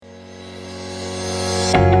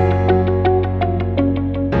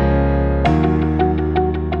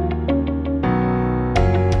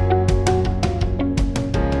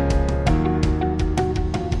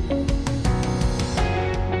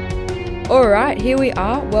right, here we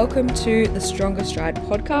are. Welcome to the Stronger Stride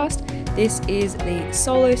podcast. This is the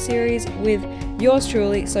solo series with yours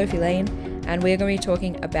truly, Sophie Lane, and we're going to be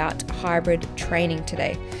talking about hybrid training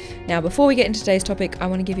today. Now, before we get into today's topic, I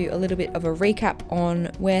want to give you a little bit of a recap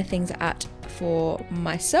on where things are at for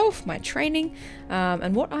myself, my training,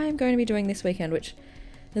 and what I am going to be doing this weekend, which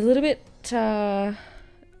is a little bit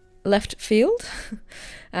left field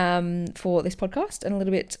for this podcast and a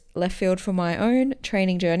little bit left field for my own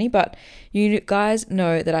training journey. But you guys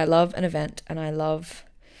know that I love an event and I love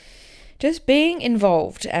just being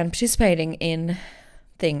involved and participating in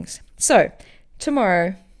things. So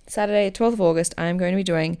tomorrow, Saturday, 12th of August, I'm going to be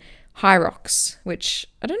doing HYROX, which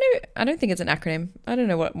I don't think it's an acronym. I don't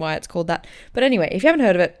know why it's called that. But anyway, if you haven't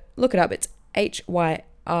heard of it, look it up. It's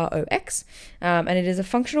HYROX, and it is a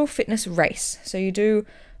functional fitness race. So you do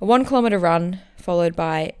a 1 kilometer run followed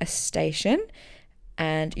by a station,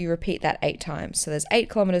 and you repeat that 8 times. So there's 8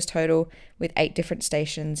 kilometers total with 8 different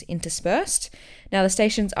stations interspersed. Now the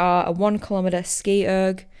stations are a 1 kilometer ski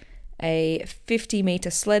erg, a 50 meter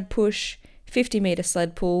sled push, 50 meter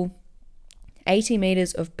sled pull, 80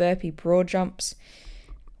 meters of burpee broad jumps,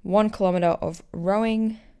 1 kilometer of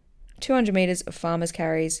rowing, 200 meters of farmers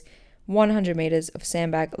carries, 100 meters of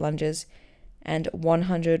sandbag lunges, and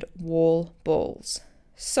 100 wall balls.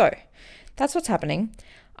 So that's what's happening.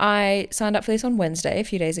 I signed up for this on Wednesday, a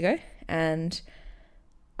few days ago, and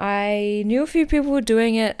I knew a few people were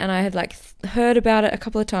doing it, and I had heard about it a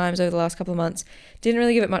couple of times over the last couple of months. Didn't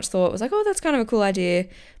really give it much thought. Was like, oh, that's kind of a cool idea,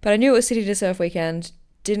 but I knew it was City to Surf weekend.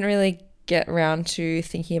 Didn't really get around to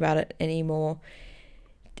thinking about it any more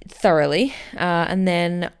thoroughly. And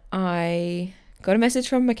then I got a message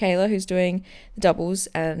from Michaela, who's doing the doubles,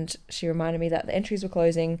 and she reminded me that the entries were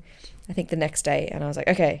closing, I think, the next day. And I was like,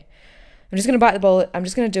 okay, I'm just going to bite the bullet. I'm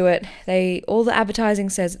just going to do it. All the advertising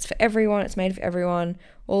says it's for everyone. It's made for everyone.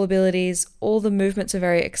 All abilities, all the movements are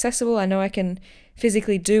very accessible. I know I can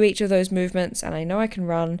physically do each of those movements, and I know I can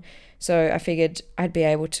run. So I figured I'd be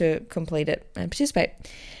able to complete it and participate.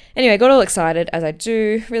 Anyway, I got all excited, as I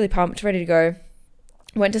do, really pumped, ready to go.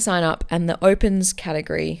 Went to sign up, and the opens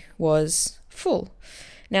category was full.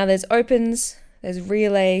 Now there's opens, there's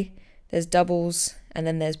relay, there's doubles, and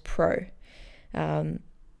then there's pro.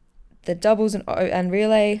 The doubles and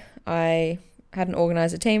relay I hadn't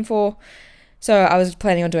organised a team for, so I was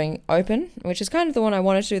planning on doing open, which is kind of the one I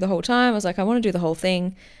wanted to do the whole time. I was like, I want to do the whole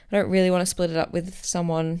thing. I don't really want to split it up with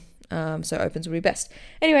someone, so opens would be best.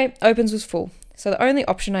 Anyway, opens was full. So the only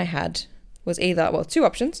option I had was two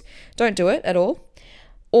options: don't do it at all,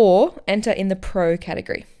 or enter in the pro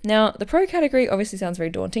category. Now, the pro category obviously sounds very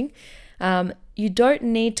daunting. You don't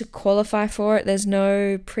need to qualify for it. There's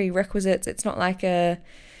no prerequisites. It's not like a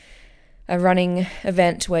running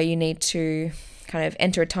event where you need to kind of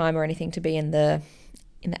enter a time or anything to be in the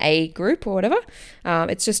A group or whatever.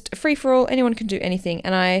 It's just a free-for-all. Anyone can do anything.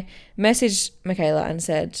 And I messaged Michaela and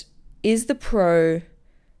said, is the pro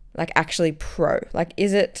actually pro?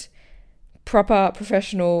 Is it proper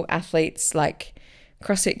professional athletes, like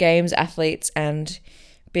CrossFit Games athletes and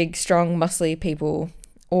big, strong, muscly people,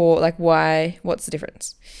 or why? What's the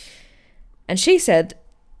difference? And she said,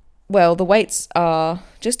 well, the weights are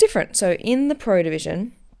just different. So in the pro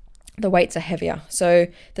division, the weights are heavier. So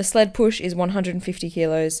the sled push is 150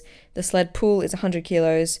 kilos, the sled pull is 100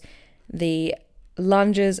 kilos, the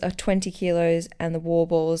lunges are 20 kilos, and the wall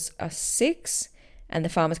balls are 6, and the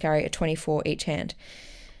farmers carry are 24 each hand.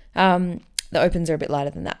 The opens are a bit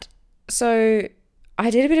lighter than that. So I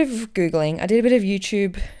did a bit of Googling. I did a bit of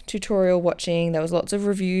YouTube tutorial watching. There was lots of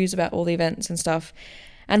reviews about all the events and stuff.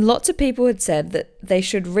 And lots of people had said that they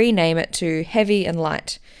should rename it to heavy and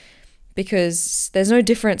light because there's no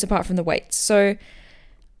difference apart from the weights. So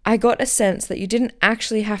I got a sense that you didn't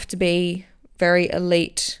actually have to be very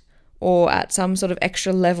elite or at some sort of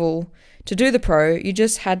extra level to do the pro. You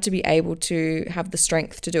just had to be able to have the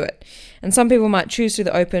strength to do it. And some people might choose to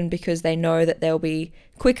do the open because they know that they'll be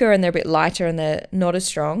quicker and they're a bit lighter and they're not as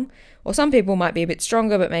strong. Or some people might be a bit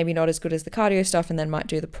stronger but maybe not as good as the cardio stuff and then might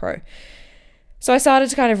do the pro. So I started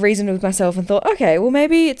to kind of reason with myself and thought, okay, well,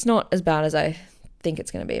 maybe it's not as bad as I think it's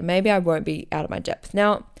going to be. Maybe I won't be out of my depth.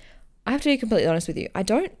 Now, I have to be completely honest with you. I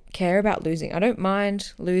don't care about losing. I don't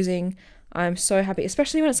mind losing. I'm so happy,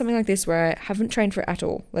 especially when it's something like this where I haven't trained for it at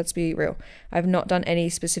all. Let's be real. I've not done any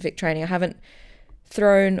specific training. I haven't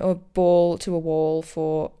thrown a ball to a wall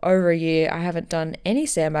for over a year. I haven't done any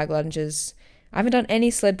sandbag lunges. I haven't done any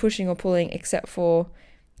sled pushing or pulling except for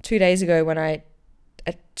 2 days ago when I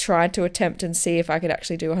tried to attempt and see if I could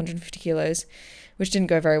actually do 150 kilos, which didn't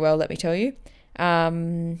go very well, let me tell you.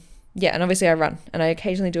 And obviously I run, and I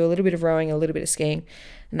occasionally do a little bit of rowing, a little bit of skiing,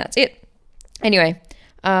 and that's it. Anyway,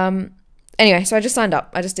 Anyway, so I just signed up.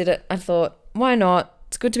 I just did it. I thought, why not?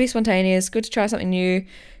 It's good to be spontaneous, good to try something new,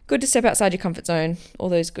 good to step outside your comfort zone, all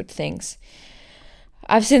those good things.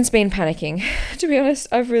 I've since been panicking. To be honest,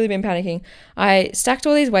 I've really been panicking. I stacked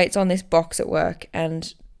all these weights on this box at work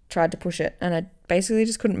and tried to push it, and I basically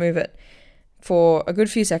just couldn't move it for a good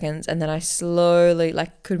few seconds, and then I slowly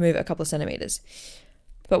could move it a couple of centimeters.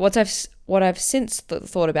 But what I've since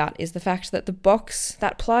thought about is the fact that the box,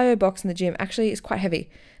 that plyo box in the gym, actually is quite heavy.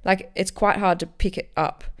 It's quite hard to pick it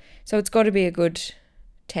up. So it's got to be a good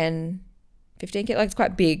 10, 15 kilos. It's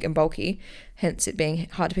quite big and bulky, hence it being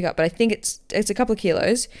hard to pick up. But I think it's a couple of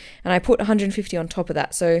kilos, and I put 150 on top of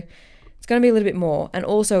that. So it's going to be a little bit more. And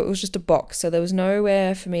also it was just a box, so there was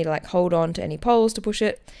nowhere for me to hold on to any poles to push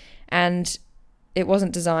it. And it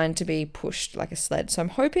wasn't designed to be pushed like a sled. So I'm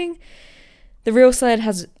hoping the real sled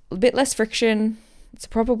has a bit less friction. It's a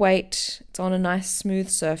proper weight. It's on a nice smooth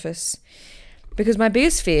surface. Because my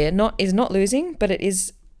biggest fear is not losing, but it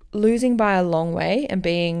is losing by a long way and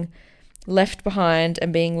being left behind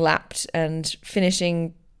and being lapped and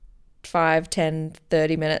finishing 5, 10,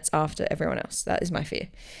 30 minutes after everyone else. That is my fear.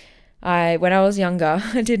 When I was younger,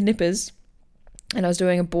 I did nippers, and I was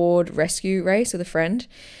doing a board rescue race with a friend.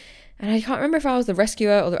 And I can't remember if I was the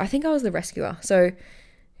rescuer I think I was the rescuer. So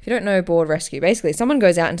if you don't know board rescue, basically someone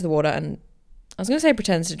goes out into the water and I was going to say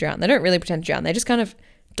pretends to drown. They don't really pretend to drown. They just kind of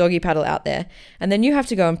doggy paddle out there. And then you have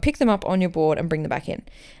to go and pick them up on your board and bring them back in.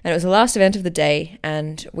 And it was the last event of the day,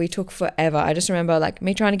 and we took forever. I just remember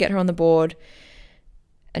me trying to get her on the board,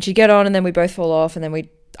 and she'd get on, and then we both fall off, and then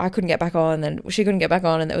I couldn't get back on, and then she couldn't get back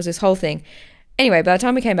on, and there was this whole thing. Anyway, by the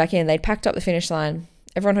time we came back in, they'd packed up the finish line.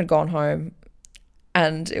 Everyone had gone home.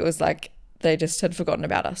 And it was they just had forgotten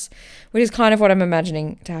about us, which is kind of what I'm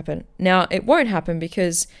imagining to happen. Now, it won't happen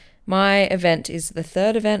because my event is the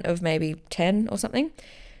third event of maybe 10 or something.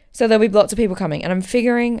 So there'll be lots of people coming. And I'm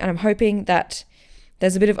figuring and I'm hoping that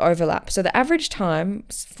there's a bit of overlap. So the average time,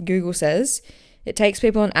 Google says, it takes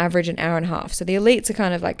people on average an hour and a half. So the elites are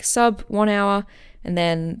kind of sub 1 hour. And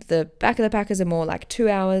then the back of the packers are more 2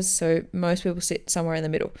 hours. So most people sit somewhere in the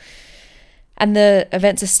middle. And the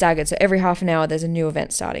events are staggered, so every half an hour there's a new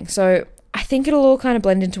event starting. So I think it'll all kind of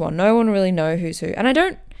blend into one. No one will really know who's who. And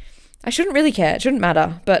I shouldn't really care. It shouldn't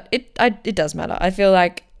matter, but it does matter. I feel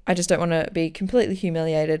like I just don't want to be completely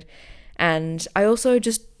humiliated. And I also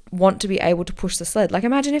just want to be able to push the sled.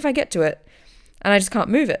 Imagine if I get to it and I just can't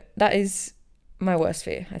move it. That is my worst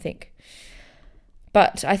fear, I think.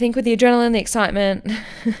 But I think with the adrenaline, the excitement,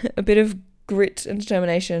 a bit of grit and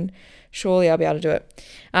determination, surely I'll be able to do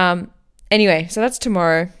it. Anyway, so that's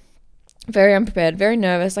tomorrow. Very unprepared, very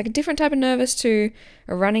nervous, a different type of nervous to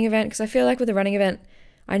a running event, because I feel like with a running event,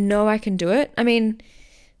 I know I can do it. I mean,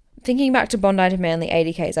 thinking back to Bondi to Manly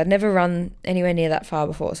 80Ks, I'd never run anywhere near that far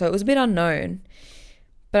before, so it was a bit unknown.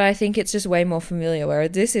 But I think it's just way more familiar,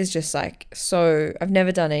 whereas this is just I've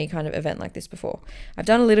never done any kind of event like this before. I've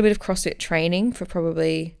done a little bit of CrossFit training for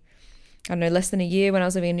probably, less than a year when I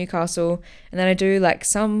was living in Newcastle. And then I do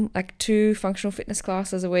 2 functional fitness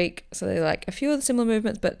classes a week. So they're a few of the similar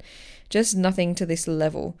movements, but just nothing to this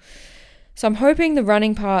level. So I'm hoping the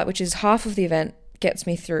running part, which is half of the event, gets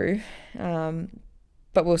me through.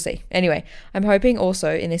 But we'll see. Anyway, I'm hoping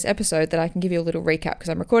also in this episode that I can give you a little recap, because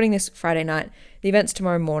I'm recording this Friday night. The event's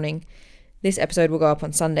tomorrow morning. This episode will go up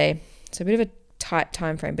on Sunday. So a bit of a tight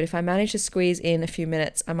time frame. But if I manage to squeeze in a few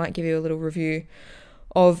minutes, I might give you a little review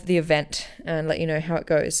of the event and let you know how it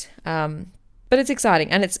goes. But it's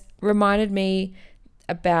exciting, and it's reminded me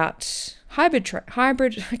about hybrid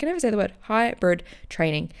I can never say the word hybrid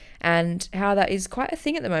training, and how that is quite a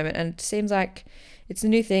thing at the moment, and it seems like it's the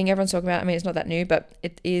new thing everyone's talking about. I mean, it's not that new, but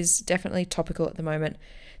it is definitely topical at the moment.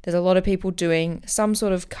 There's a lot of people doing some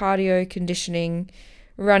sort of cardio conditioning,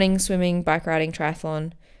 running, swimming, bike riding,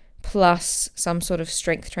 triathlon, plus some sort of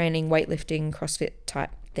strength training, weightlifting, CrossFit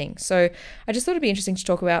type thing. So I just thought it'd be interesting to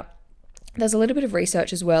talk about. There's a little bit of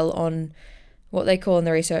research as well on what they call in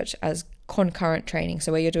the research as concurrent training.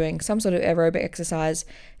 So where you're doing some sort of aerobic exercise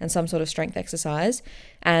and some sort of strength exercise.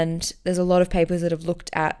 And there's a lot of papers that have looked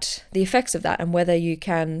at the effects of that and whether you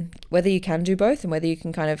can do both, and whether you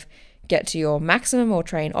can kind of get to your maximum or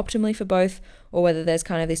train optimally for both, or whether there's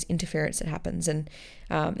kind of this interference that happens. And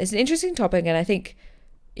it's an interesting topic. And I think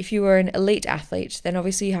if you were an elite athlete, then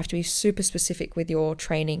obviously you have to be super specific with your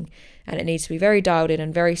training, and it needs to be very dialed in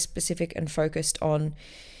and very specific and focused on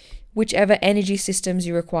whichever energy systems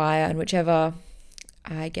you require and whichever,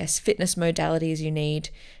 fitness modalities you need,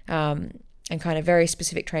 and kind of very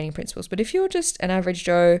specific training principles. But if you're just an average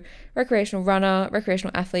Joe, recreational runner,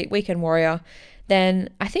 recreational athlete, weekend warrior, then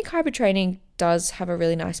I think hybrid training does have a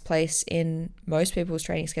really nice place in most people's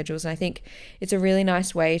training schedules. And I think it's a really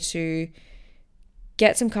nice way to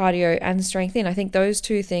get some cardio and strength in. I think those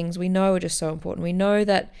two things we know are just so important. We know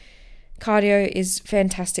that cardio is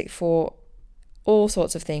fantastic for all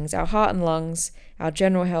sorts of things, our heart and lungs, our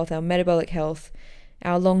general health, our metabolic health,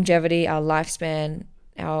 our longevity, our lifespan,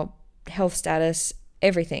 our health status,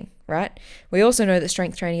 everything, right? We also know that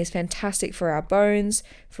strength training is fantastic for our bones,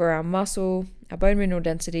 for our muscle, our bone mineral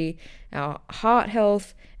density, our heart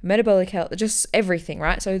health, metabolic health, just everything,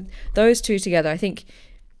 right? So those two together, I think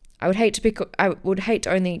I would hate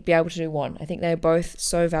to only be able to do one. I think they're both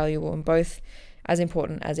so valuable and both as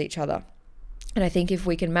important as each other. And I think if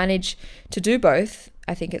we can manage to do both,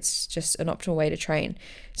 I think it's just an optimal way to train.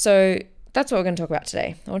 So that's what we're going to talk about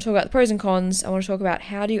today. I want to talk about the pros and cons. I want to talk about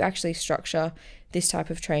how do you actually structure this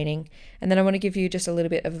type of training. And then I want to give you just a little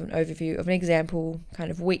bit of an overview of an example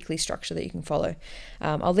kind of weekly structure that you can follow.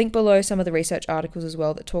 I'll link below some of the research articles as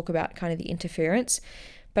well that talk about kind of the interference.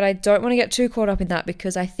 But I don't want to get too caught up in that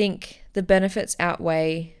because I think the benefits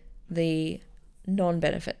outweigh the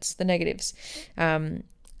non-benefits, the negatives. And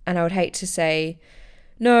I would hate to say,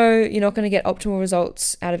 no, you're not going to get optimal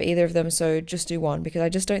results out of either of them, so just do one, because I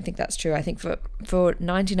just don't think that's true. I think for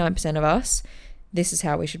 99% of us, this is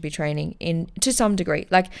how we should be training to some degree.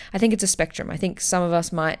 Like, I think it's a spectrum. I think some of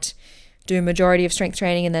us might do a majority of strength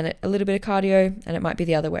training and then a little bit of cardio, and it might be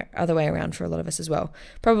the other way around for a lot of us as well.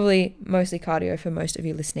 Probably mostly cardio for most of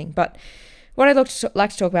you listening. But what I'd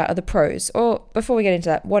like to talk about are the pros, or before we get into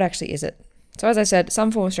that, what actually is it? So as I said,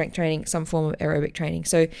 some form of strength training, some form of aerobic training.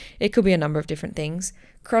 So it could be a number of different things.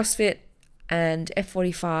 CrossFit and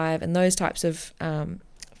F45 and those types of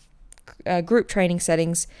group training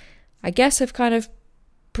settings, I guess, have kind of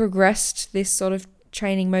progressed this sort of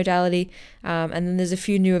training modality. And then there's a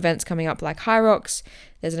few new events coming up like HYROX.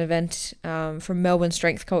 There's an event from Melbourne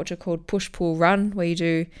Strength Culture called Push Pull Run, where you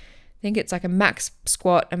do, I think it's like a max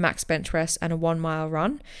squat, a max bench press, and a 1 mile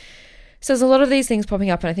run. So there's a lot of these things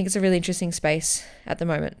popping up, and I think it's a really interesting space at the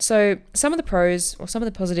moment. So some of the pros, or some of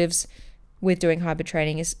the positives with doing hybrid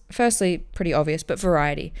training, is firstly pretty obvious, but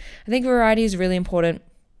variety. I think variety is really important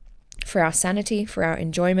for our sanity, for our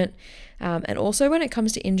enjoyment, and also when it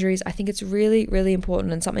comes to injuries, I think it's really, really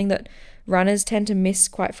important, and something that runners tend to miss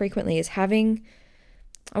quite frequently is having,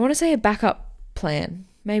 I want to say, a backup plan.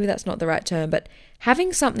 Maybe that's not the right term, but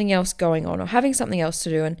having something else going on or having something else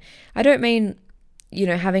to do. And I don't mean,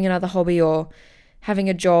 having another hobby or having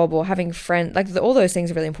a job or having friends, like all those things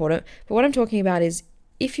are really important. But what I'm talking about is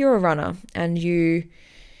if you're a runner and you,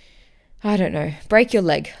 I don't know, break your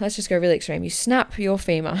leg, let's just go really extreme. You snap your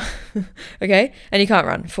femur, okay? And you can't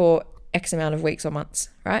run for X amount of weeks or months,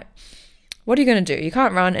 right? What are you going to do? You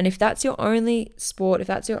can't run. And if that's your only sport, if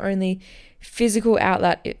that's your only physical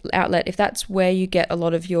outlet, if that's where you get a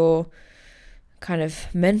lot of your kind of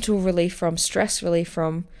mental relief from, stress relief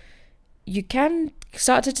from, you can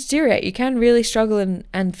start to deteriorate. You can really struggle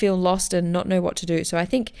and feel lost and not know what to do. So I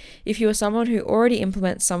think if you are someone who already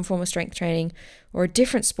implements some form of strength training or a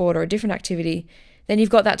different sport or a different activity, then you've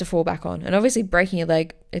got that to fall back on. And obviously breaking your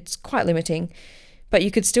leg, it's quite limiting, but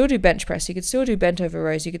you could still do bench press. You could still do bent over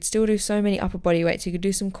rows. You could still do so many upper body weights. You could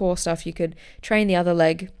do some core stuff. You could train the other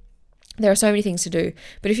leg. There are so many things to do.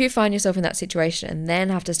 But if you find yourself in that situation and then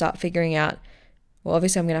have to start figuring out, well,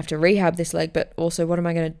 obviously I'm going to have to rehab this leg, but also what am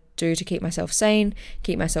I going to do to keep myself sane,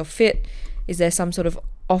 keep myself fit? Is there some sort of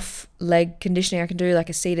off leg conditioning I can do, like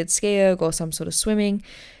a seated ski erg or some sort of swimming?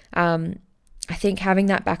 I think having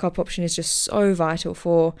that backup option is just so vital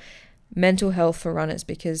for mental health for runners,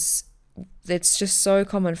 because it's just so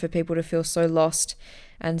common for people to feel so lost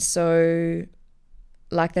and so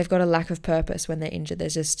like they've got a lack of purpose when they're injured.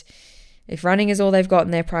 There's just, if running is all they've got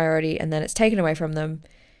and their priority and then it's taken away from them,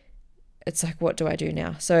 it's like, what do I do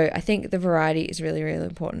now? So I think the variety is really, really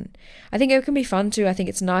important. I think it can be fun too. I think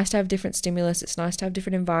it's nice to have different stimulus. It's nice to have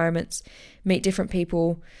different environments, meet different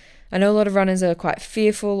people. I know a lot of runners are quite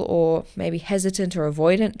fearful or maybe hesitant or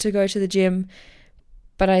avoidant to go to the gym,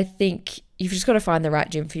 but I think you've just got to find the right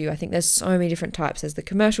gym for you. I think there's so many different types. There's the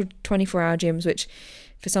commercial 24-hour gyms, which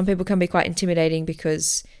for some people can be quite intimidating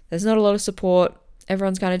because there's not a lot of support.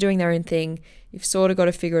 Everyone's kind of doing their own thing. You've sort of got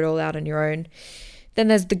to figure it all out on your own. Then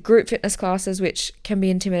there's the group fitness classes, which can be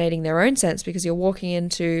intimidating in their own sense because you're walking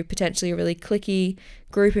into potentially a really cliquey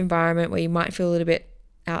group environment where you might feel a little bit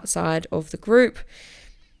outside of the group.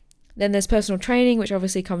 Then there's personal training, which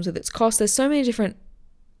obviously comes with its cost. There's so many different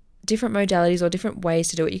modalities or different ways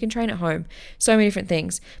to do it. You can train at home, so many different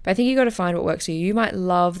things. But I think you got to find what works for you. You might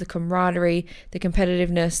love the camaraderie, the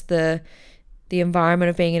competitiveness, the environment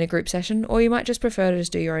of being in a group session, or you might just prefer to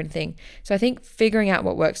just do your own thing. So I think figuring out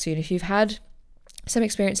what works for you, and if you've had some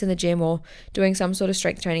experience in the gym or doing some sort of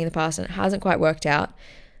strength training in the past and it hasn't quite worked out,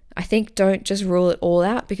 I think don't just rule it all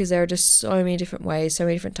out, because there are just so many different ways, so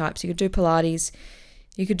many different types. You could do Pilates,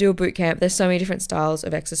 you could do a boot camp. There's so many different styles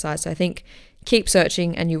of exercise. So I think keep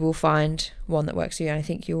searching and you will find one that works for you, and I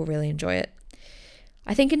think you will really enjoy it.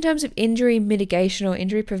 I think in terms of injury mitigation or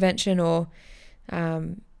injury prevention, or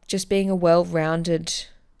just being a well-rounded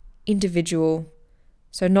individual,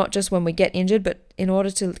 so not just when we get injured, but in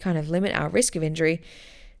order to kind of limit our risk of injury,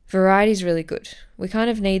 variety is really good. We kind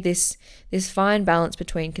of need this fine balance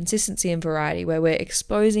between consistency and variety, where we're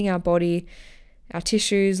exposing our body, our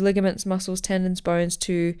tissues, ligaments, muscles, tendons, bones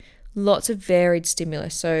to lots of varied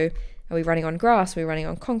stimulus. So are we running on grass? Are we running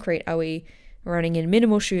on concrete? Are we running in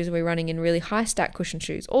minimal shoes? Are we running in really high stack cushion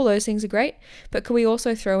shoes? All those things are great, but could we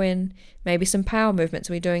also throw in maybe some power movements?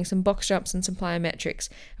 Are we doing some box jumps and some plyometrics?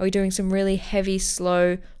 Are we doing some really heavy,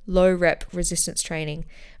 slow, low rep resistance training?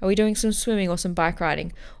 Are we doing some swimming or some bike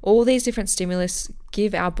riding? All these different stimulus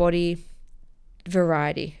give our body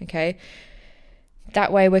variety, okay?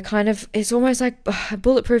 That way we're kind of, it's almost like,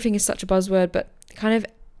 bulletproofing is such a buzzword, but kind of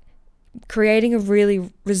creating a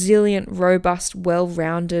really resilient, robust,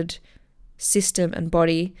 well-rounded system and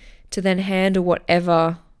body to then handle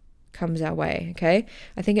whatever comes our way, okay?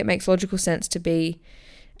 I think it makes logical sense to be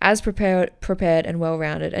as prepared and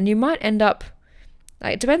well-rounded. And you might end up,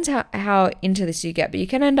 like, it depends how into this you get, but you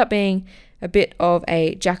can end up being a bit of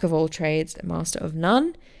a jack of all trades, a master of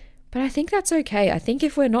none. But I think that's okay. I think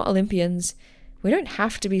if we're not Olympians, we don't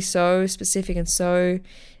have to be so specific and so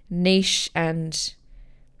niche and,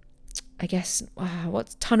 I guess,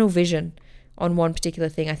 what's tunnel vision on one particular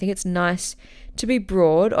thing. I think it's nice to be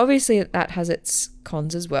broad. Obviously, that has its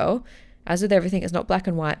cons as well. As with everything, it's not black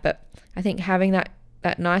and white, but I think having that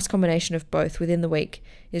nice combination of both within the week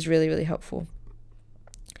is really, really helpful.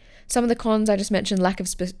 Some of the cons I just mentioned, lack of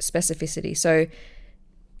specificity. So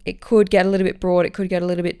it could get a little bit broad. It could get a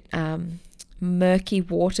little bit murky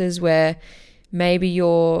waters where maybe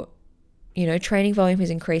your training volume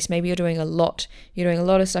has increased. Maybe you're doing a lot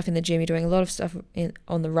of stuff in the gym. You're doing a lot of stuff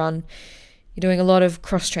on the run. You're doing a lot of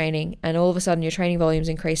cross training, and all of a sudden your training volume's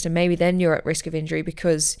increased, and maybe then you're at risk of injury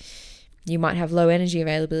because you might have low energy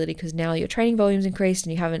availability because now your training volume's increased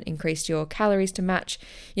and you haven't increased your calories to match.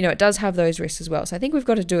 It does have those risks as well. So I think we've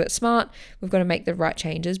got to do it smart. We've got to make the right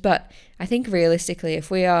changes. But I think realistically,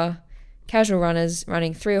 if we are casual runners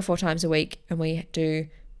running 3 or 4 times a week and we do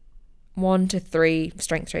 1 to 3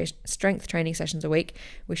 strength training sessions a week,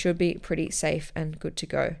 we should be pretty safe and good to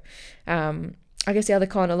go. I guess the other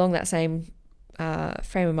con along that same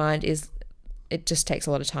frame of mind is it just takes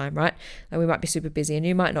a lot of time, right? And we might be super busy and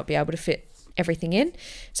you might not be able to fit everything in.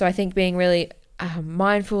 So I think being really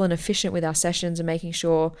mindful and efficient with our sessions and making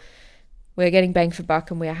sure we're getting bang for buck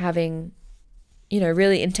and we are having,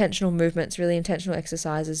 really intentional movements, really intentional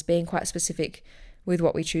exercises, being quite specific with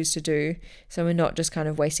what we choose to do, so we're not just kind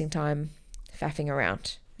of wasting time faffing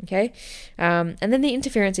around, okay? And then the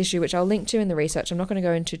interference issue, which I'll link to in the research. I'm not going to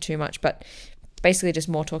go into too much, but basically just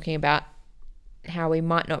more talking about how we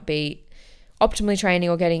might not be optimally training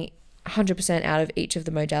or getting 100% out of each of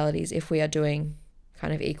the modalities if we are doing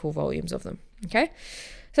kind of equal volumes of them, okay?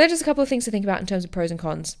 So just a couple of things to think about in terms of pros and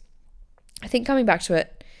cons. I think coming back to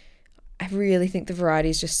it, I really think the variety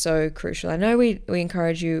is just so crucial. I know we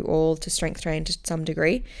encourage you all to strength train to some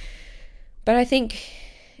degree, but I think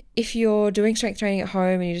if you're doing strength training at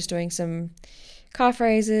home and you're just doing some calf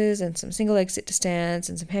raises and some single leg sit to stands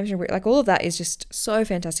and some hamstring, like all of that is just so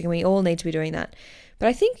fantastic and we all need to be doing that. But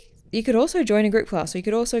I think you could also join a group class, or you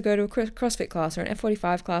could also go to a CrossFit class or an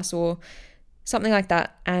F45 class or something like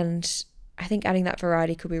that. And I think adding that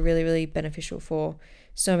variety could be really, really beneficial for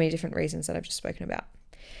so many different reasons that I've just spoken about.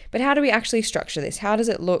 But how do we actually structure this? How does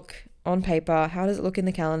it look on paper? How does it look in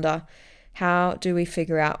the calendar? How do we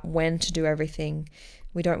figure out when to do everything?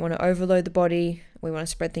 We don't want to overload the body. We want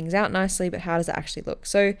to spread things out nicely, but how does it actually look?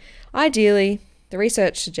 So ideally, the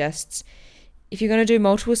research suggests if you're going to do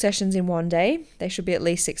multiple sessions in one day, they should be at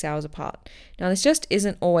least 6 hours apart. Now, this just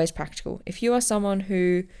isn't always practical. If you are someone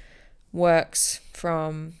who works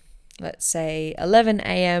from, let's say, 11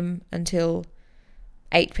 a.m. until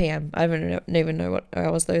 8 p.m. I don't even know what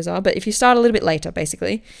hours those are, but if you start a little bit later,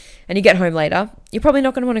 basically, and you get home later, you're probably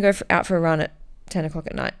not going to want to go out for a run at 10 o'clock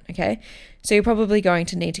at night, okay? So you're probably going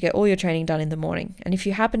to need to get all your training done in the morning. And if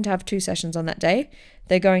you happen to have 2 sessions on that day,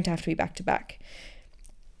 they're going to have to be back to back.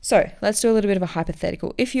 So let's do a little bit of a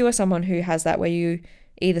hypothetical. If you are someone who has that where you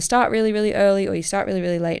either start really, really early or you start really,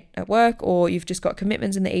 really late at work, or you've just got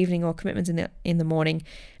commitments in the evening or commitments in the morning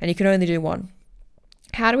and you can only do one,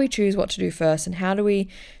 how do we choose what to do first, and how do we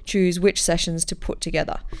choose which sessions to put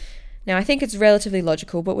together? Now, I think it's relatively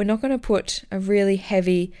logical, but we're not going to put a really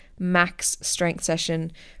heavy max strength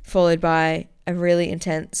session followed by a really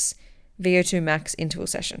intense VO2 max interval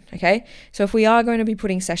session, okay? So if we are going to be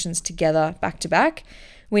putting sessions together back to back,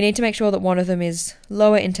 we need to make sure that one of them is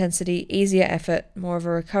lower intensity, easier effort, more of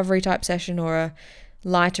a recovery type session or a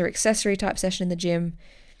lighter accessory type session in the gym.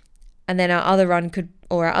 And then our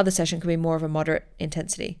other session could be more of a moderate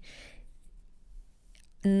intensity.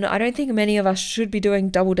 I don't think many of us should be doing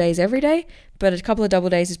double days every day, but a couple of double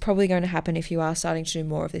days is probably going to happen if you are starting to do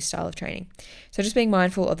more of this style of training. So just being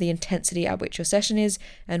mindful of the intensity at which your session is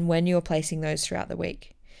and when you're placing those throughout the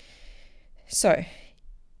week. So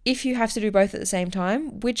if you have to do both at the same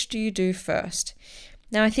time, which do you do first?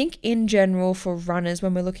 Now, I think in general for runners,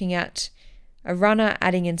 when we're looking at a runner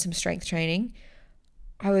adding in some strength training,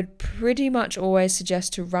 I would pretty much always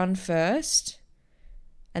suggest to run first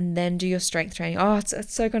and then do your strength training. Oh, it's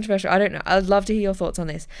so controversial. I don't know. I'd love to hear your thoughts on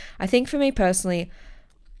this. I think for me personally,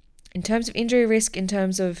 in terms of injury risk, in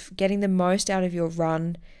terms of getting the most out of your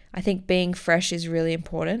run, I think being fresh is really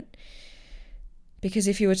important. Because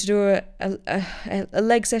if you were to do a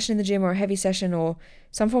leg session in the gym or a heavy session or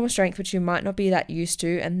some form of strength, which you might not be that used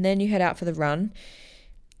to, and then you head out for the run,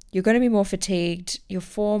 you're going to be more fatigued. Your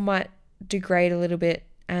form might degrade a little bit,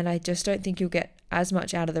 and I just don't think you'll get as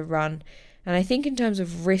much out of the run. And I think in terms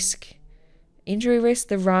of risk, injury risk,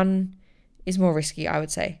 the run is more risky, I would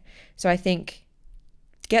say. So I think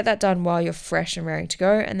get that done while you're fresh and raring to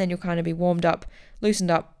go, and then you'll kind of be warmed up, loosened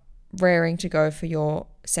up, raring to go for your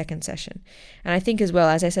second session. And I think as well,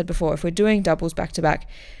 as I said before, if we're doing doubles back to back,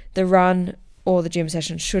 the run or the gym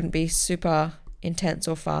session shouldn't be super intense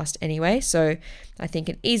or fast anyway. So I think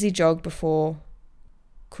an easy jog before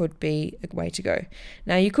could be a way to go.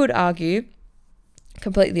 Now you could argue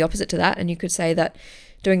completely the opposite to that, and you could say that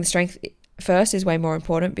doing the strength first is way more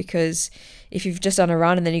important, because if you've just done a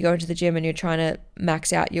run and then you go into the gym and you're trying to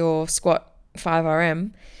max out your squat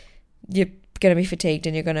 5RM, you're going to be fatigued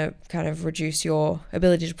and you're going to kind of reduce your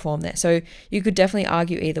ability to perform there. So you could definitely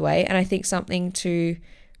argue either way. And I think something to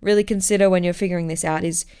really consider when you're figuring this out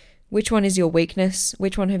is which one is your weakness?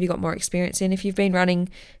 Which one have you got more experience in? If you've been running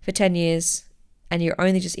for 10 years and you're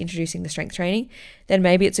only just introducing the strength training, then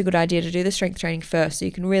maybe it's a good idea to do the strength training first, so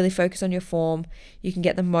you can really focus on your form, you can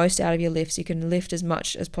get the most out of your lifts, you can lift as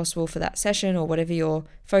much as possible for that session or whatever your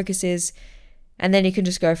focus is, and then you can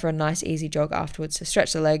just go for a nice easy jog afterwards to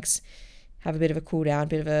stretch the legs, have a bit of a cool down,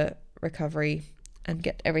 bit of a recovery, and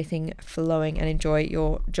get everything flowing and enjoy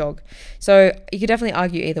your jog. So you could definitely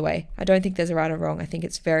argue either way. I don't think there's a right or wrong. I think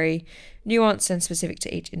it's very nuanced and specific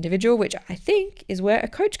to each individual, which I think is where a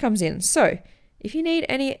coach comes in. So if you need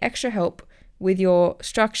any extra help with your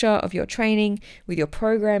structure of your training, with your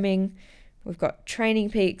programming, we've got Training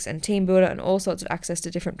Peaks and Team Builder and all sorts of access to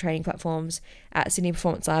different training platforms at Sydney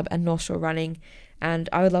Performance Lab and North Shore Running, and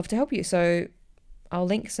I would love to help you. So I'll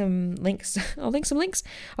link some links. I'll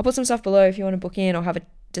put some stuff below if you want to book in or have a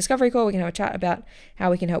discovery call. We can have a chat about how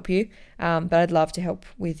we can help you. But I'd love to help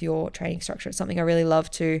with your training structure. It's something I really love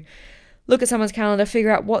to look at someone's calendar, figure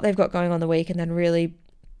out what they've got going on the week, and then really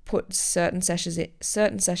put certain sessions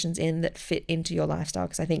in that fit into your lifestyle,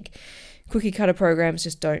 because I think cookie cutter programs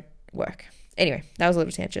just don't work. Anyway, that was a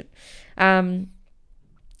little tangent. I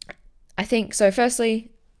think so.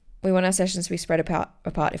 Firstly, we want our sessions to be spread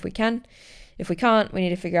apart if we can. If we can't, we need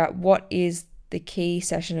to figure out what is the key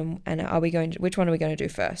session and which one are we going to do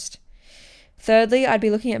first. Thirdly, I'd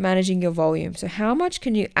be looking at managing your volume. So how much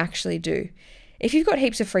can you actually do? If you've got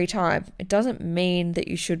heaps of free time, it doesn't mean that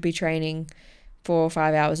you should be training 4 or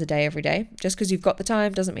 5 hours a day every day. Just because you've got the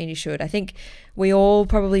time doesn't mean you should. I think we all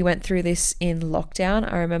probably went through this in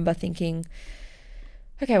lockdown. I remember thinking,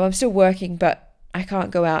 okay, well, I'm still working, but I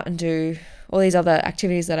can't go out and do all these other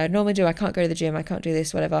activities that I normally do. I can't go to the gym. I can't do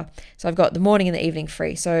this, whatever. So I've got the morning and the evening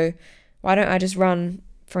free. So why don't I just run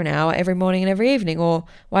for an hour every morning and every evening? Or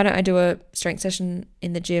why don't I do a strength session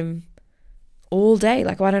in the gym all day?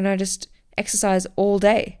 Like, why don't I just exercise all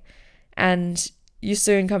day? And you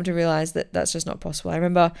soon come to realize that that's just not possible. I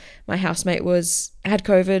remember my housemate had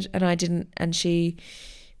COVID and I didn't, and she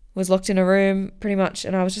was locked in a room pretty much,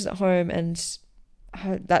 and I was just at home, and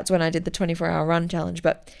that's when I did the 24-hour run challenge.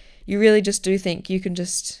 But you really just do think you can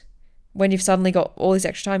just, when you've suddenly got all this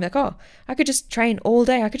extra time, like, oh, I could just train all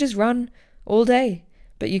day. I could just run all day.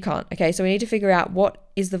 But you can't. Okay, so we need to figure out what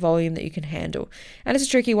is the volume that you can handle. And it's a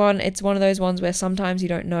tricky one. It's one of those ones where sometimes you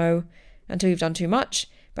don't know until you've done too much.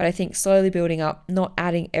 But I think slowly building up, not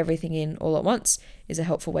adding everything in all at once, is a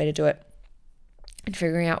helpful way to do it, and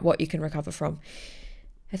figuring out what you can recover from.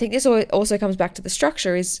 I think this also comes back to the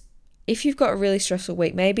structure is, if you've got a really stressful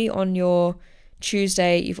week, maybe on your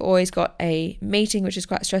Tuesday you've always got a meeting which is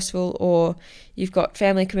quite stressful, or you've got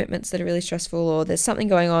family commitments that are really stressful, or there's something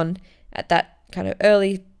going on at that kind of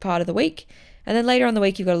early part of the week, And then later on the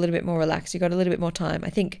week, you've got a little bit more relaxed. You've got a little bit more time. I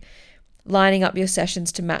think lining up your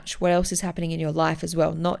sessions to match what else is happening in your life as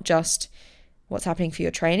well, not just what's happening for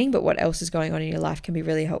your training, but what else is going on in your life can be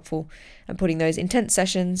really helpful. And putting those intense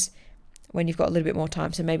sessions when you've got a little bit more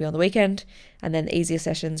time, so maybe on the weekend, and then the easier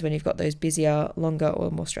sessions when you've got those busier, longer, or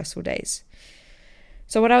more stressful days.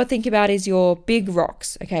 So what I would think about is your big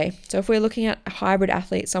rocks, okay? So if we're looking at a hybrid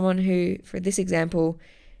athlete, someone who, for this example,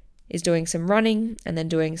 is doing some running and then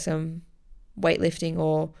doing some weightlifting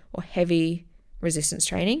or heavy resistance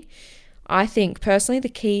training, I think personally the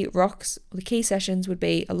key rocks, the key sessions would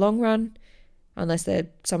be a long run, unless they're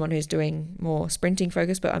someone who's doing more sprinting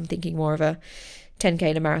focus, but I'm thinking more of a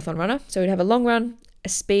 10K to marathon runner. So we'd have a long run, a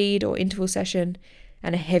speed or interval session,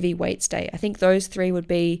 and a heavy weights day. I think those three would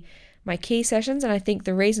be my key sessions, and I think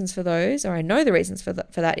the reasons for those, or I know the reasons for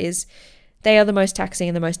that is they are the most taxing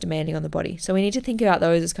and the most demanding on the body. So we need to think about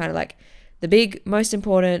those as kind of like the big, most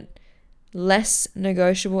important, less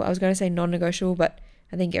negotiable. I was going to say non-negotiable, but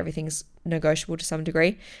I think everything's negotiable to some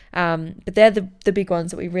degree. But they're the big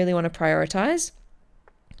ones that we really want to prioritize.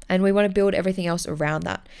 And we want to build everything else around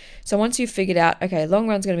that. So once you've figured out, okay, long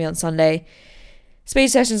run's going to be on Sunday, speed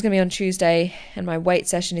session is going to be on Tuesday, and my weight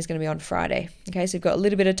session is going to be on Friday. Okay, so you've got a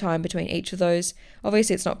little bit of time between each of those.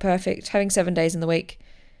 Obviously, it's not perfect. Having 7 days in the week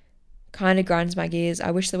kind of grinds my gears.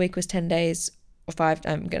 I wish the week was 10 days or 5.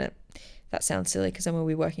 That sounds silly because then we'll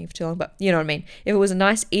be working for too long, but you know what I mean. If it was a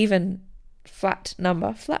nice, even,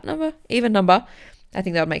 even number, I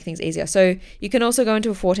think that would make things easier. So you can also go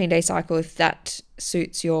into a 14-day cycle if that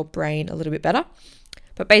suits your brain a little bit better.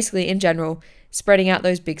 But basically, in general, spreading out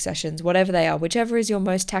those big sessions, whatever they are, whichever is your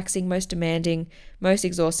most taxing, most demanding, most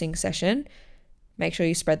exhausting session, make sure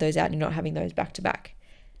you spread those out and you're not having those back to back.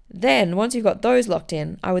 Then once you've got those locked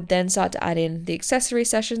in, I would then start to add in the accessory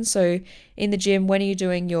sessions. So in the gym, when are you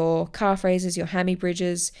doing your calf raises, your hammy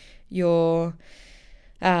bridges, your,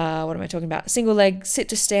 single leg sit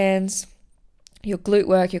to stands, your glute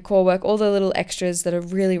work, your core work, all the little extras that are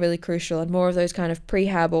really, really crucial, and more of those kind of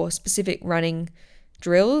prehab or specific running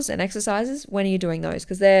drills and exercises. When are you doing those?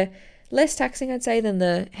 Because they're less taxing, I'd say, than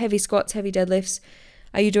the heavy squats, heavy deadlifts.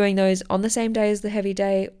 Are you doing those on the same day as the heavy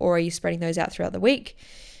day, or are you spreading those out throughout the week?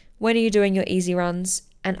 When are you doing your easy runs?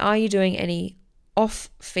 And are you doing any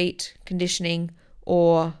off-feet conditioning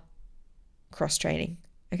or cross training?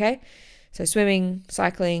 Okay, so swimming,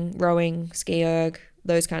 cycling, rowing, ski erg,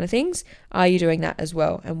 those kind of things. Are you doing that as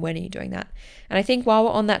well? And when are you doing that? And I think while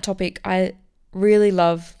we're on that topic, I really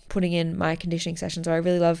love putting in my conditioning sessions, or I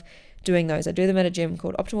really love doing those. I do them at a gym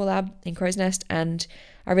called Optimal Lab in Crow's Nest, and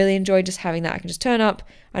I really enjoy just having that. I can just turn up.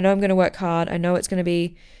 I know I'm going to work hard. I know it's going to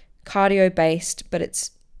be cardio based, but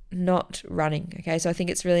it's not running. Okay, so I think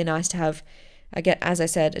it's really nice to have, again, as I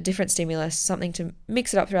said, a different stimulus, something to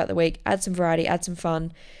mix it up throughout the week, add some variety, add some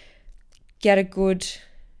fun, get a good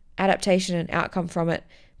adaptation and outcome from it,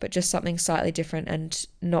 but just something slightly different and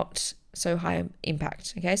not so high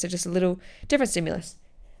impact. Okay, so just a little different stimulus.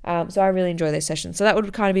 So I really enjoy those sessions. So that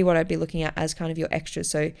would kind of be what I'd be looking at as kind of your extras.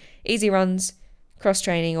 So easy runs, cross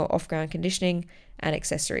training or off ground conditioning, and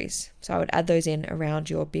accessories. So I would add those in around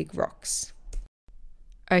your big rocks.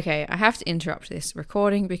 Okay, I have to interrupt this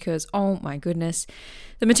recording because, oh my goodness,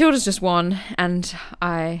 the Matildas just won, and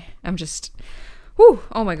I am just, oh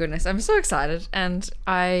my goodness, I'm so excited. And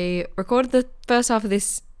I recorded the first half of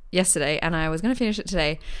this yesterday, and I was going to finish it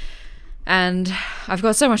today. And I've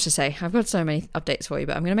got so much to say. I've got so many updates for you,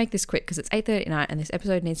 but I'm going to make this quick because it's 8:30 at night and this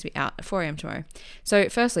episode needs to be out at 4 a.m. tomorrow. So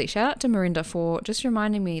firstly, shout out to Marinda for just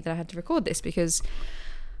reminding me that I had to record this because,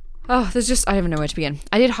 I don't even know where to begin.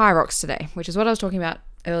 I did HYROX today, which is what I was talking about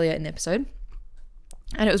earlier in the episode.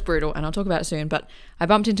 And it was brutal, and I'll talk about it soon. But I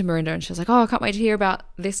bumped into Marinda and she was like, I can't wait to hear about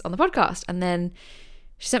this on the podcast. And then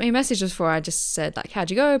she sent me a message just before I just said, like,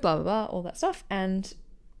 how'd you go? Blah, blah, blah, all that stuff. And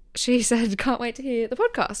she said, can't wait to hear the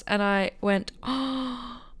podcast. And I went,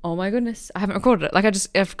 oh my goodness, I haven't recorded it. Like,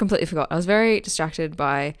 I've completely forgot. I was very distracted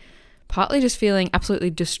by partly just feeling absolutely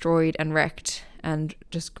destroyed and wrecked and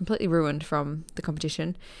just completely ruined from the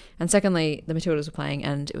competition. And secondly, the Matildas were playing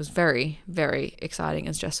and it was very, very exciting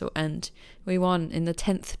and stressful. And we won in the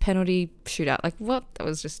 10th penalty shootout. Like, what? That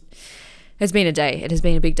was just... It's been a day. It has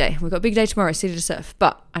been a big day. We've got a big day tomorrow, City to Surf.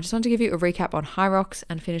 But I just want to give you a recap on HYROX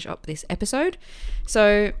and finish up this episode.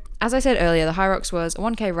 So, as I said earlier, the HYROX was a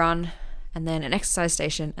 1K run and then an exercise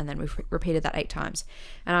station, and then we repeated that 8 times.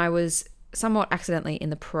 And I was somewhat accidentally in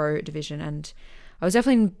the pro division, and I was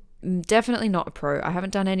definitely not a pro. I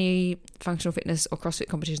haven't done any functional fitness or CrossFit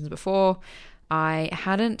competitions before. I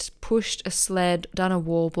hadn't pushed a sled, done a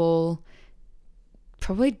wall ball,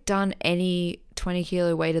 probably done any 20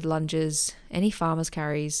 kilo weighted lunges, any farmer's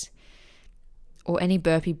carries, or any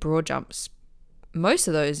burpee broad jumps most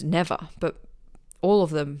of those never, but all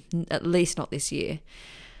of them, at least not this year.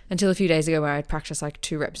 Until a few days ago where I'd practiced like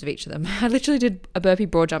 2 reps of each of them. I literally did a burpee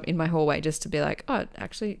broad jump in my hallway just to be like, oh,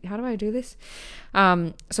 actually, how do I do this?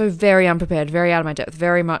 So very unprepared, very out of my depth,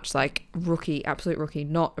 very much like rookie, absolute rookie,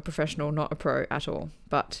 not a professional, not a pro at all.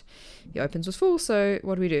 But the opens was full, so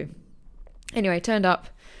what do we do? Anyway, turned up,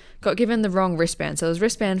 got given the wrong wristband. So there was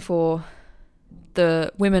wristband for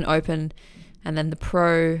the women open, and then the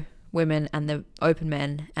pro women and the open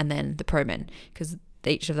men, and then the pro men, because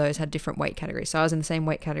each of those had different weight categories. So I was in the same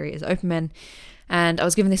weight category as open men, and I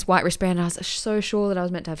was given this white wristband. I was so sure that I was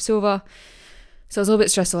meant to have silver, so it was a little bit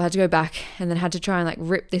stressful. I had to go back and then had to try and like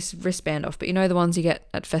rip this wristband off, but you know the ones you get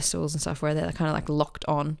at festivals and stuff where they're kind of like locked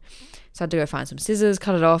on. So I had to go find some scissors,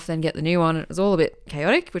 cut it off, then get the new one. It was all a bit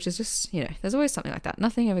chaotic, which is just, there's always something like that.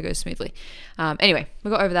 Nothing ever goes smoothly. Anyway, we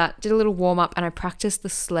got over that, did a little warm up, and I practiced the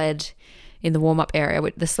sled in the warm-up area.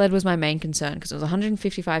 The sled was my main concern because it was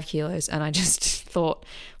 155 kilos, and I just thought,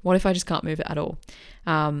 what if I just can't move it at all?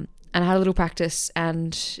 And I had a little practice,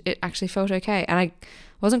 and it actually felt okay. And I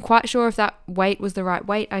wasn't quite sure if that weight was the right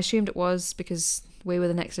weight. I assumed it was because we were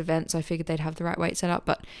the next event, so I figured they'd have the right weight set up,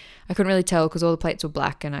 but I couldn't really tell because all the plates were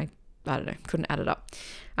black, and I don't know, couldn't add it up.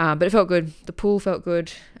 But it felt good. The pull felt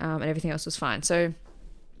good, and everything else was fine. So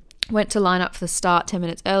went to line up for the start 10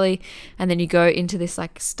 minutes early, and then you go into this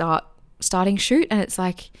like starting shoot, and it's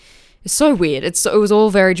so weird. It was all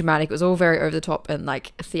very dramatic. It was all very over the top and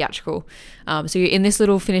like theatrical. So you're in this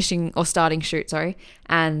little finishing or starting shoot,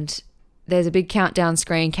 and there's a big countdown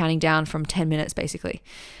screen counting down from 10 minutes basically.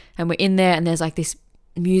 And we're in there, and there's like this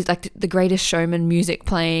music, like the Greatest Showman music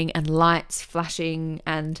playing and lights flashing,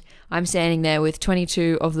 and I'm standing there with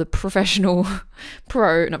 22 of the pro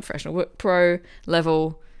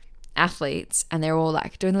level athletes, and they're all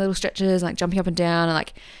like doing the little stretches, like jumping up and down, and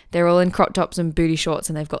like they're all in crop tops and booty shorts,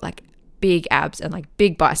 and they've got like big abs and like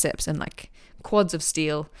big biceps and like quads of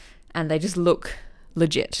steel, and they just look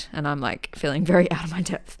legit. And I'm like feeling very out of my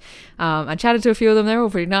depth. I chatted to a few of them, they're all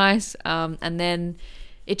pretty nice, and then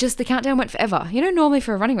the countdown went forever. Normally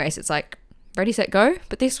for a running race it's like ready, set, go,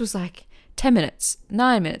 but this was like 10 minutes,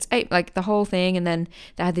 9 minutes, 8, like the whole thing. And then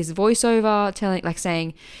they had this voiceover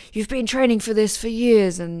saying, you've been training for this for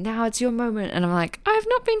years and now it's your moment. And I'm like, I have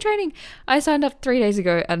not been training. I signed up 3 days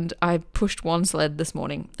ago and I pushed 1 sled this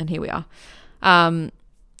morning, and here we are. I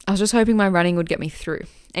was just hoping my running would get me through.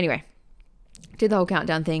 Anyway, did the whole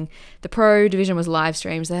countdown thing. The pro division was live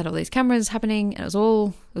streams. They had all these cameras happening, and it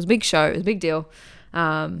was a big show. It was a big deal.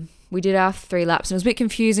 We did our 3 laps, and it was a bit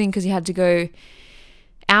confusing because you had to go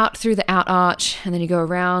out through the out arch, and then you go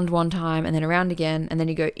around one time and then around again, and then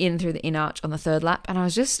you go in through the in arch on the 3rd lap. And I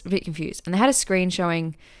was just a bit confused, and they had a screen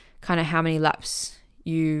showing kind of how many laps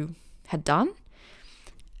you had done,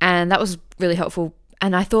 and that was really helpful.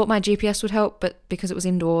 And I thought my GPS would help, but because it was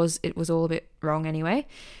indoors, it was all a bit wrong anyway.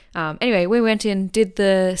 Anyway, we went in, did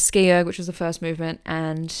the ski erg, which was the first movement,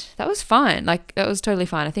 and that was fine. Like, that was totally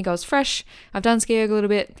fine. I think I was fresh. I've done ski erg a little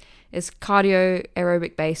bit. It's cardio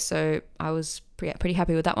aerobic based, so I was pretty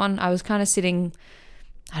happy with that one. I was kind of sitting,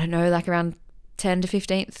 I don't know, like around 10 to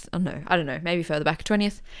 15th. Oh no, I don't know, maybe further back,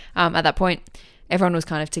 20th. At that point, everyone was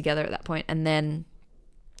kind of together at that point, and then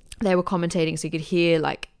they were commentating, so you could hear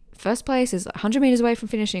like first place is 100 meters away from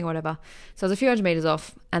finishing or whatever. So I was a few hundred meters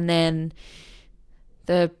off, and then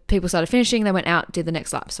the people started finishing. They went out, did the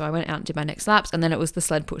next lap. So I went out and did my next laps, and then it was the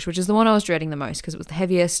sled push, which is the one I was dreading the most because it was the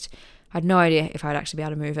heaviest. I had no idea if I'd actually be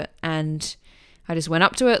able to move it, and I just went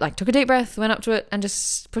up to it, like took a deep breath, went up to it and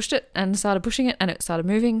just pushed it and started pushing it, and it started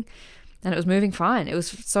moving, and it was moving fine. It was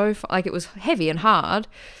so, like, it was heavy and hard,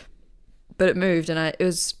 but it moved, and it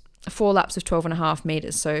was 4 laps of 12.5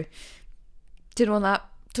 meters. So did 1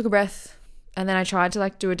 lap, took a breath, and then I tried to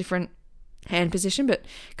like do a different hand position, but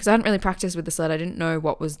because I hadn't really practiced with the sled, I didn't know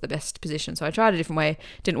what was the best position. So I tried a different way,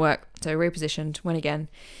 didn't work. So repositioned, went again,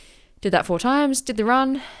 did that 4 times, did the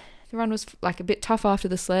run. The run was like a bit tough after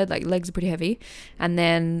the sled, like legs are pretty heavy. And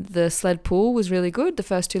then the sled pull was really good the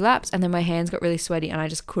first 2 laps. And then my hands got really sweaty and I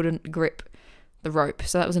just couldn't grip the rope.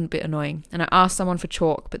 So that was a bit annoying. And I asked someone for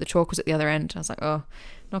chalk, but the chalk was at the other end. I was like, oh,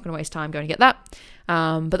 not going to waste time going to get that.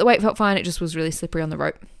 But the weight felt fine. It just was really slippery on the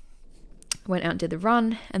rope. Went out and did the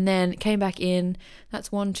run and then came back in.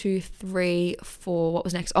 That's 1, 2, 3, 4. What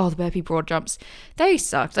was next? Oh, the burpee broad jumps. They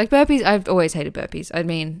sucked. Like burpees, I've always hated burpees. I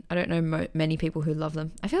mean, I don't know many people who love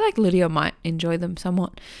them. I feel like Lydia might enjoy them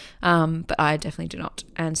somewhat, but I definitely do not.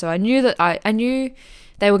 And so I knew that I knew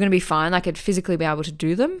they were going to be fine. Like I'd physically be able to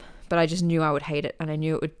do them, but I just knew I would hate it, and I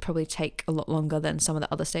knew it would probably take a lot longer than some of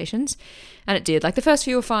the other stations, and it did. Like the first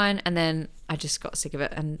few were fine, and then I just got sick of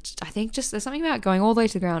it, and I think just there's something about going all the way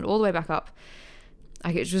to the ground, all the way back up,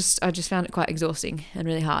 Like I just found it quite exhausting and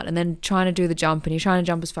really hard. And then trying to do the jump, and you're trying to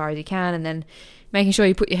jump as far as you can, and then making sure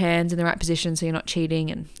you put your hands in the right position so you're not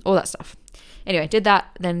cheating and all that stuff. Anyway, did that,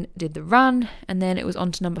 then did the run, and then it was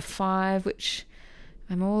on to number 5, which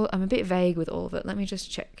I'm a bit vague with all of it. Let me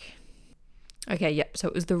just check. Okay, yep. So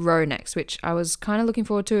it was the row next, which I was kind of looking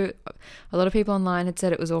forward to. A lot of people online had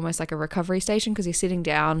said it was almost like a recovery station because you're sitting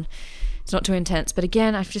down. It's not too intense. But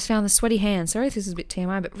again, I've just found the sweaty hands. Sorry if this is a bit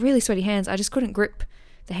TMI, but really sweaty hands. I just couldn't grip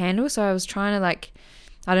the handle. So I was trying to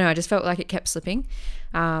I don't know, I just felt like it kept slipping.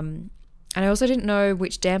 And I also didn't know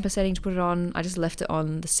which damper setting to put it on. I just left it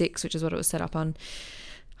on the 6, which is what it was set up on,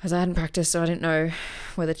 because I hadn't practiced, so I didn't know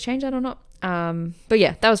whether to change that or not. But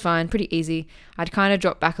yeah, that was fine, pretty easy. I'd kind of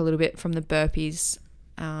dropped back a little bit from the burpees,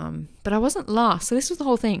 but I wasn't last. So this was the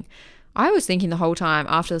whole thing. I was thinking the whole time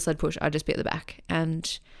after the sled push, I'd just be at the back,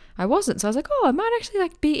 and I wasn't. So I was like, oh, I might actually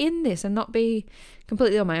be in this and not be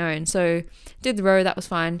completely on my own. So did the row, that was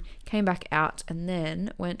fine. Came back out and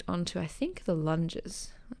then went on to, I think, the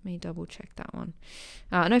lunges. Let me double check that one.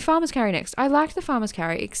 No, farmer's carry next. I liked the farmer's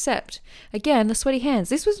carry, except, again, the sweaty hands.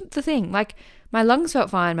 This was the thing. My lungs felt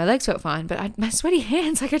fine, my legs felt fine, but my sweaty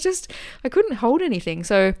hands, I couldn't hold anything.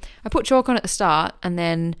 So I put chalk on at the start, and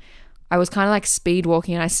then I was kind of speed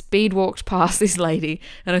walking, and I speed walked past this lady,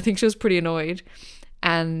 and I think she was pretty annoyed.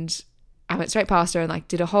 And I went straight past her and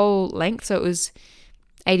did a whole length. So it was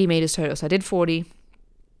 80 meters total. So I did 40,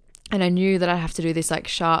 and I knew that I'd have to do this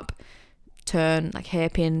sharp turn,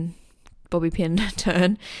 hairpin, bobby pin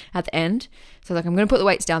turn at the end. So I'm going to put the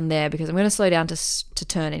weights down there because I'm going to slow down to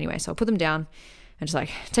turn anyway. So I'll put them down and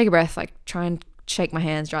just take a breath, try and shake my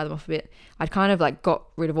hands, dry them off a bit. I'd kind of got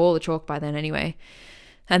rid of all the chalk by then anyway.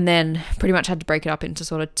 And then pretty much had to break it up into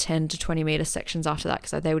sort of 10 to 20 meter sections after that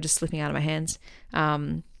because they were just slipping out of my hands.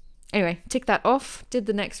 Anyway, tick that off, did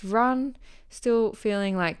the next run, still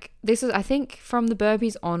feeling this is, I think, from the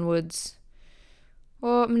burpees onwards.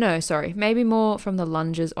 Or no, sorry, maybe more from the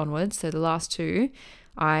lunges onwards. So the last 2,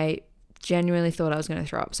 I genuinely thought I was going to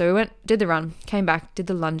throw up. So we did the run, came back, did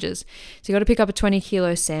the lunges. So you got to pick up a 20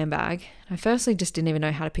 kilo sandbag. I firstly just didn't even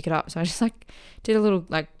know how to pick it up. So I just did a little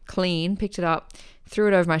clean, picked it up, threw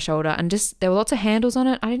it over my shoulder, and there were lots of handles on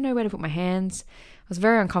it. I didn't know where to put my hands. I was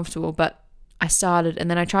very uncomfortable, but I started, and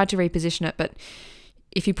then I tried to reposition it. But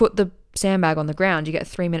if you put the sandbag on the ground, you get a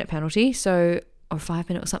 3-minute penalty. Or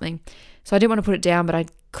 5-minute or something. So I didn't want to put it down, but I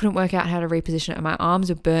couldn't work out how to reposition it. And my arms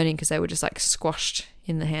were burning because they were just squashed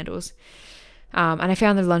in the handles. And I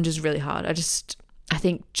found the lunges really hard. I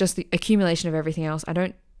think just the accumulation of everything else.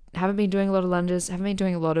 Haven't been doing a lot of lunges, haven't been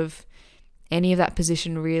doing a lot of any of that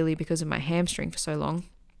position really because of my hamstring for so long.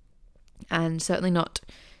 And certainly not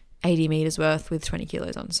 80 meters worth with 20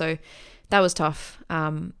 kilos on. So that was tough.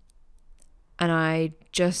 And I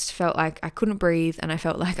just felt like I couldn't breathe, and I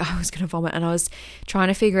felt like I was going to vomit, and I was trying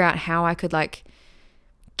to figure out how I could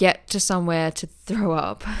get to somewhere to throw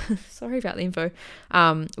up. Sorry about the info.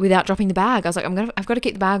 Without dropping the bag. I was like, I've got to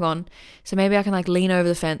keep the bag on. So maybe I can lean over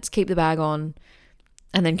the fence, keep the bag on,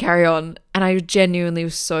 and then carry on. And I genuinely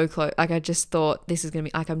was so close. I just thought this is going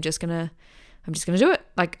to be I'm just going to do it.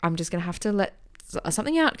 I'm just going to have to let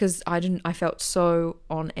something out because I felt so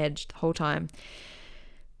on edge the whole time.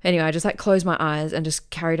 Anyway, I just closed my eyes and just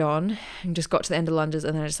carried on and just got to the end of lunges,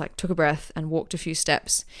 and then I just took a breath and walked a few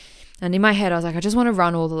steps. And in my head, I was I just want to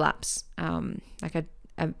run all the laps.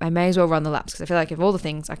 I may as well run the laps because I feel of all the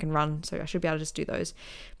things I can run, so I should be able to just do those.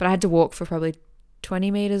 But I had to walk for probably 20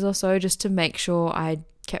 meters or so just to make sure I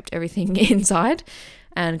kept everything inside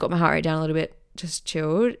and got my heart rate down a little bit, just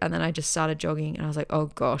chilled. And then I just started jogging, and I was oh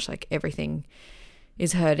gosh, everything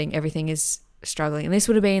is hurting, everything is struggling. And this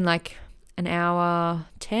would have been an hour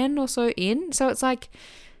 10 or so in. So it's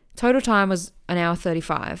total time was an hour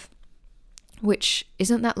 35, which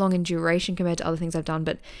isn't that long in duration compared to other things I've done,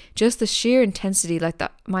 but just the sheer intensity,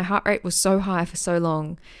 that my heart rate was so high for so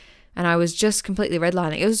long, and I was just completely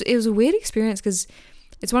redlining. It was a weird experience because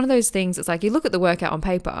it's one of those things. It's you look at the workout on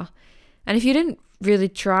paper, and if you didn't really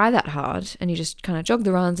try that hard and you just kind of jogged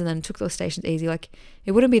the runs and then took the stations easy,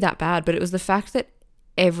 it wouldn't be that bad. But it was the fact that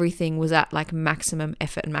everything was at maximum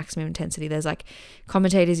effort and maximum intensity. There's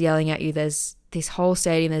commentators yelling at you. There's this whole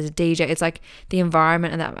stadium. There's a DJ. It's the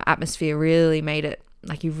environment and that atmosphere really made it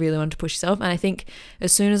you really wanted to push yourself. And I think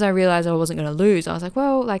as soon as I realized I wasn't going to lose, I was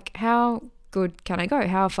well, how good can I go?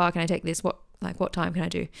 How far can I take this? What time can I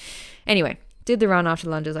do? Anyway, did the run after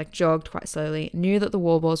lunges, jogged quite slowly, knew that the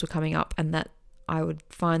wall balls were coming up and that I would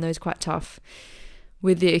find those quite tough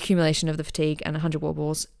with the accumulation of the fatigue and 100 wall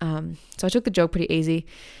balls. So I took the jog pretty easy,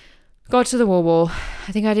 got to the wall ball.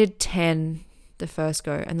 I think I did 10 the first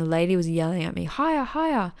go, and the lady was yelling at me, higher,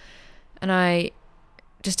 higher. And I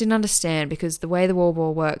just didn't understand, because the way the wall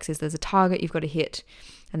ball works is there's a target you've got to hit,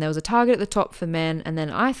 and there was a target at the top for men, and then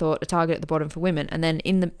I thought a target at the bottom for women, and then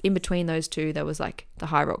in between those two there was like the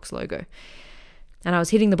HYROX logo, and I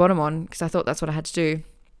was hitting the bottom one because I thought that's what I had to do,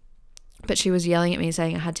 but she was yelling at me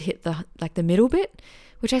saying I had to hit the middle bit,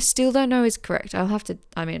 which I still don't know is correct.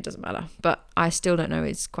 It doesn't matter, but I still don't know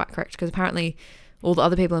is quite correct, because apparently all the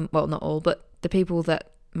other people, well, not all, but the people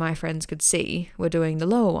that my friends could see were doing the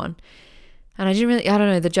lower one. And I don't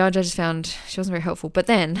know, the judge, I just found she wasn't very helpful. But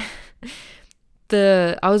then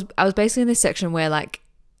I was basically in this section where like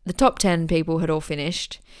the top 10 people had all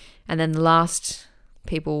finished, and then the last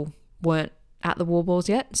people weren't at the wall balls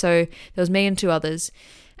yet. So there was me and 2 others,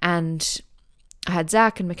 and I had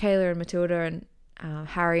Zach and Michaela and Matilda and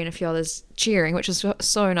Harry and a few others cheering, which was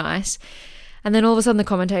so nice. And then all of a sudden the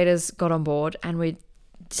commentators got on board and were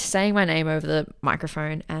saying my name over the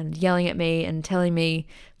microphone and yelling at me and telling me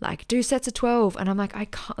like, do sets of 12. And I'm like, I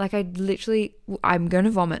can't, like, I'm going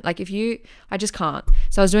to vomit. Like I just can't.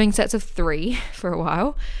 So I was doing sets of 3 for a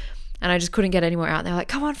while, and I just couldn't get any more out. They were like,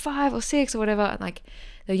 come on, 5 or 6 or whatever. And like,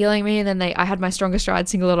 they're yelling at me. And then I had my Stronger Stride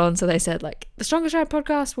singlet on. So they said like, the Stronger Stride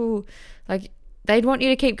podcast will like, they'd want you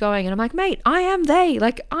to keep going. And I'm like, mate, I am they.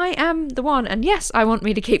 Like, I am the one. And yes, I want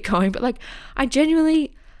me to keep going. But like, I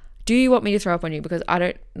genuinely, do you want me to throw up on you? Because I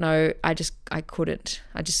don't know. I couldn't.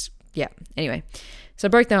 Yeah. Anyway, so I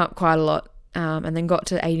broke them up quite a lot, and then got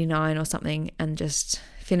to 89 or something and just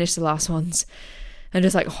finished the last ones and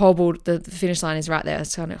just like hobbled. The finish line is right there.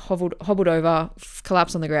 So kind of hobbled over,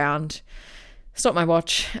 collapsed on the ground, stopped my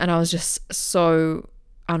watch, and I was just so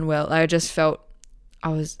unwell. I just felt it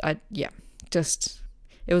was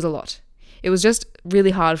a lot. It was just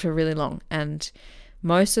really hard for really long. And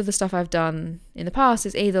most of the stuff I've done in the past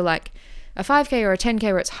is either like a 5K or a 10K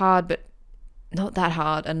where it's hard, but not that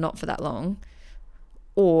hard and not for that long,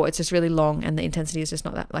 or it's just really long and the intensity is just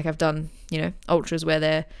not that, like I've done, ultras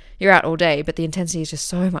where you're out all day, but the intensity is just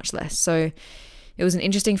so much less. So it was an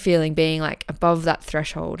interesting feeling being like above that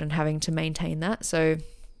threshold and having to maintain that. So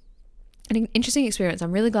an interesting experience.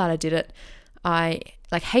 I'm really glad I did it. I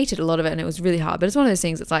like hated a lot of it and it was really hard, but it's one of those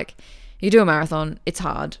things. It's like you do a marathon, it's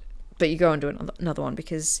hard, but you go and do another one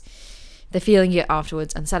because the feeling you get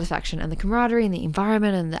afterwards and satisfaction and the camaraderie and the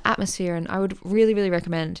environment and the atmosphere. And I would really, really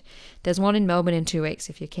recommend, there's one in Melbourne in 2 weeks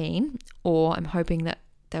if you're keen, or I'm hoping that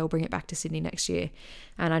they'll bring it back to Sydney next year.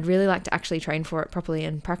 And I'd really like to actually train for it properly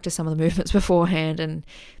and practice some of the movements beforehand and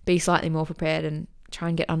be slightly more prepared and try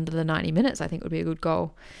and get under the 90 minutes. I think would be a good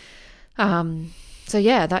goal. So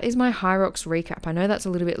yeah, that is my HYROX recap. I know that's a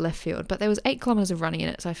little bit left field, but there was 8 kilometers of running in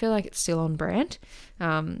it, so I feel like it's still on brand.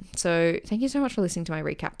 So thank you so much for listening to my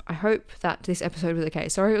recap. I hope that this episode was okay.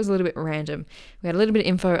 Sorry it was a little bit random. We had a little bit of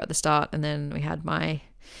info at the start, and then we had my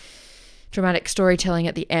dramatic storytelling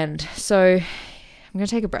at the end. So I'm going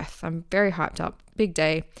to take a breath. I'm very hyped up. Big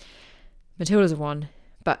day. Matilda's won.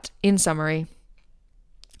 But in summary,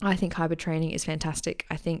 I think hybrid training is fantastic.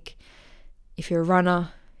 I think if you're a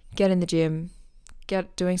runner, get in the gym,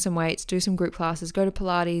 get doing some weights, do some group classes, go to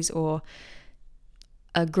Pilates or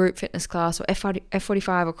a group fitness class or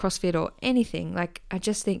F45 or CrossFit or anything. Like, I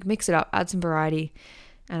just think mix it up, add some variety,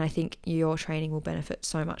 and I think your training will benefit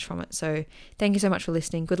so much from it. So thank you so much for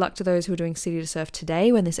listening. Good luck to those who are doing City to Surf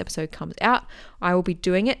today when this episode comes out. I will be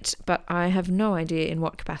doing it, but I have no idea in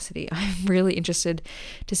what capacity. I'm really interested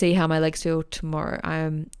to see how my legs feel tomorrow.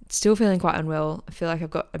 I'm still feeling quite unwell. I feel like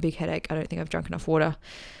I've got a big headache. I don't think I've drunk enough water.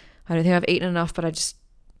 I don't think I've eaten enough, but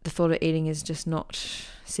the thought of eating is just not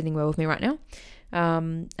sitting well with me right now.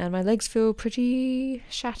 And my legs feel pretty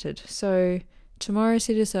shattered. So tomorrow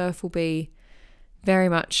City to Surf will be very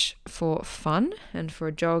much for fun and for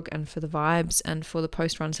a jog and for the vibes and for the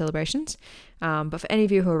post-run celebrations. But for any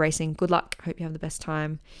of you who are racing, good luck. Hope you have the best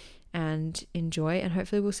time and enjoy. And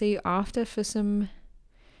hopefully we'll see you after for some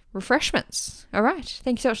refreshments. All right.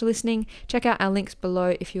 Thank you so much for listening. Check out our links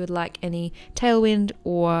below if you would like any Tailwind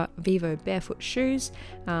or Vivo barefoot shoes.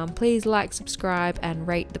 Please like, subscribe, and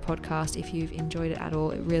rate the podcast if you've enjoyed it at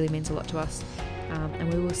all. It really means a lot to us.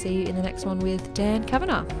 And we will see you in the next one with Dan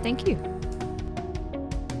Kavanagh. Thank you.